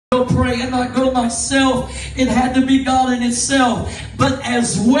go pray and not go myself. It had to be God in itself. But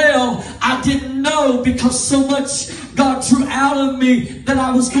as well, I didn't know, because so much God drew out of me, that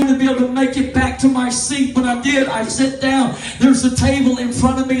I was going to be able to make it back to my seat. When I did, I sat down. There's a table in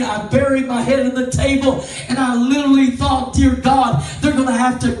front of me. I buried my head in the table, and I literally thought, dear God, they're going to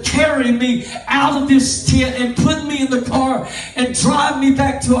have to carry me out of this tent and put me in the car and drive me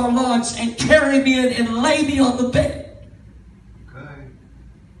back to our lodge and carry me in and lay me on the bed. Okay.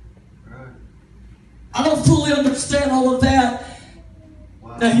 Right. I don't fully understand all of that.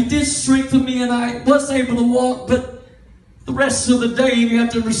 Wow. Now, He did strengthen me, and I was able to walk, but the rest of the day, you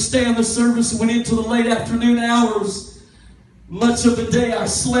have to understand, the service went into the late afternoon hours. Much of the day I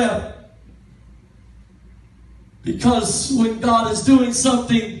slept. Because when God is doing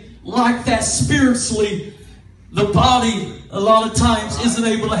something like that spiritually, the body a lot of times isn't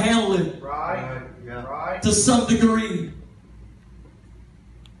able to handle it. Right. Yeah. Right. To some degree.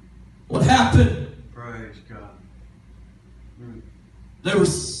 What happened? Praise God. They were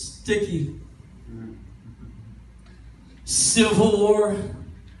sticky. Civil War.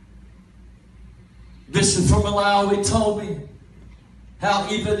 Bishop from Malawi told me how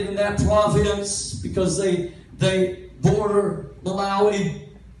even in that province, because they border Malawi,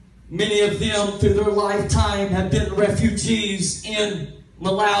 many of them through their lifetime have been refugees in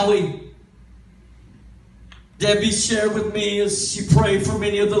Malawi. Debbie shared with me as she prayed for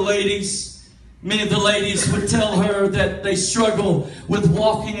many of the ladies. Many of the ladies would tell her that they struggle with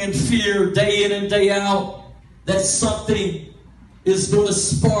walking in fear day in and day out, that something is going to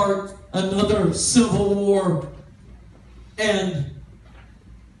spark another civil war, and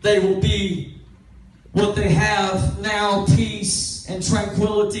they will be what they have now, peace and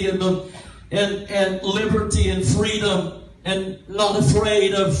tranquility and liberty and freedom, and not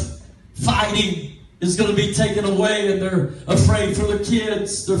afraid of fighting is going to be taken away, and they're afraid for their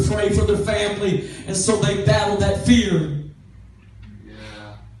kids, they're afraid for their family, and so they battle that fear.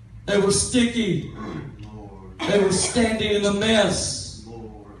 Yeah. They were sticky. Lord. They were standing in a mess.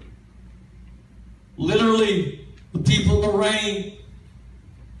 Lord. Literally, the people in the rain.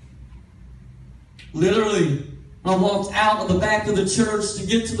 Literally, I walked out of the back of the church to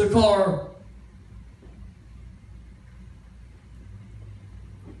get to the car.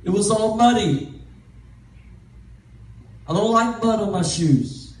 It was all muddy. I don't like mud on my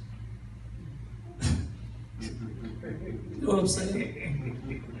shoes. You know what I'm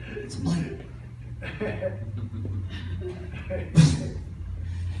saying? It's muddy.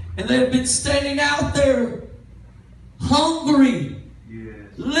 And they have been standing out there hungry.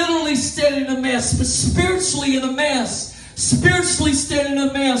 Yes. Literally standing in a mess, but spiritually in a mess. Spiritually standing in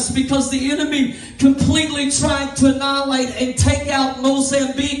a mess, because the enemy completely tried to annihilate and take out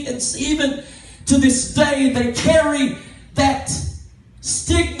Mozambique. And even to this day, they carry that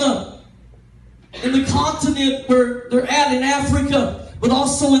stigma in the continent where they're at in Africa, but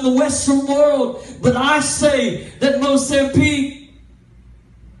also in the Western world. But I say that Mozambique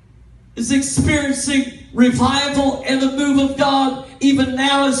is experiencing revival and the move of God even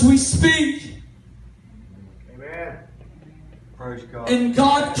now as we speak. Amen. Praise God. And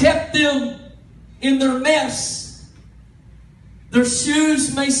God kept them in their mess. Their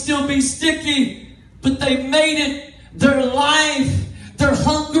shoes may still be sticky, but they made it their life. They're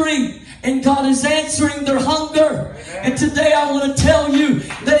hungry, and God is answering their hunger. Amen. And today I want to tell you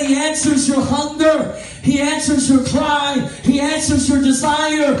that He answers your hunger. He answers your cry. He answers your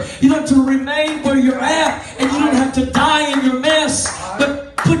desire. You don't have to remain where you're at, and you don't have to die in your mess,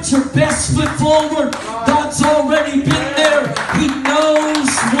 but put your best foot forward. God's already been there. He knows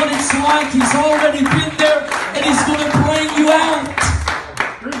what it's like. He's already been there, and He's going to bring you out.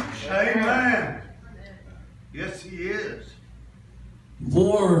 Amen. Yes, He is.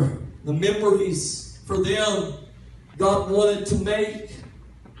 For the memories for them, God wanted to make,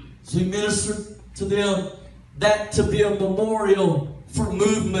 so He ministered to them, that to be a memorial for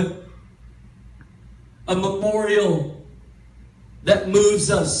movement. A memorial that moves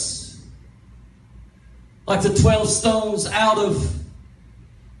us. Like the 12 stones out of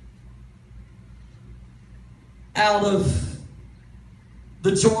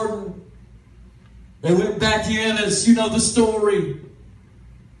the Jordan. They went back in, as you know the story.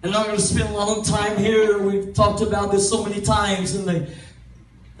 I'm not going to spend a long time here. We've talked about this so many times. And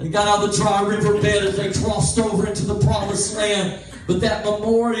they got out of the dry river bed as they crossed over into the promised land. But that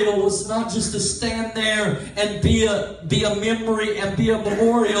memorial was not just to stand there and be a memory and be a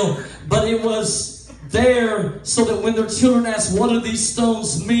memorial, but it was there so that when their children asked, what do these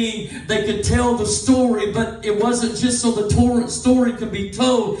stones mean, they could tell the story. But it wasn't just so the story could be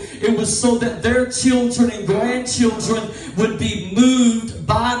told. It was so that their children and grandchildren would be moved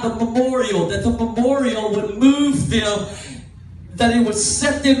by the memorial, that the memorial would move them, that it would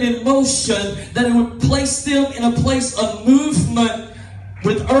set them in motion, that it would place them in a place of movement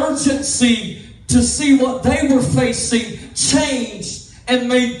with urgency to see what they were facing changed and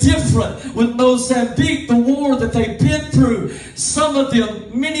made different. With Mozambique, the war that they've been through, some of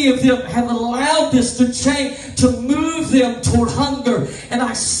them, many of them have allowed this to change, to move them toward hunger. And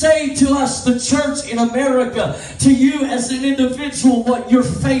I say to us, the church in America, to you as an individual, what you're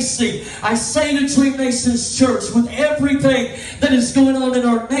facing. I say to Dream Nations Church, with everything that is going on in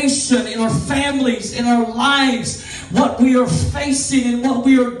our nation, in our families, in our lives, what we are facing and what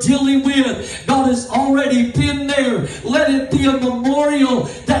we are dealing with, God has already been there. Let it be a memorial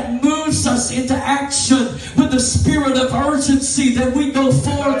that moves us into action with the spirit of urgency, that we go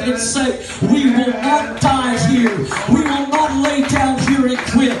forth and say, we will not die here. We will not lay down here and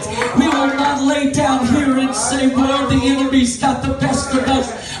quit. We will not lay down here and say, well, the enemy's got the best of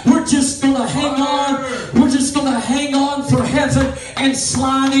us. We're just going to hang on. We're just going to hang on for heaven and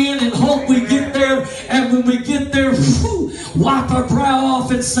slide in and hope we get there. And when we get there, wipe our brow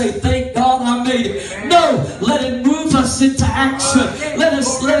off and say, thank God I made it. No, let it move us into action. Let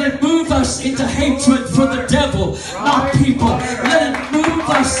it move us into hatred for the devil, not people. Let it move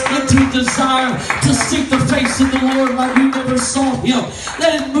us into desire to seek the face of the Lord like we never saw him.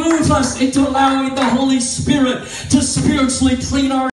 Let it move us into allowing the Holy Spirit to spiritually clean our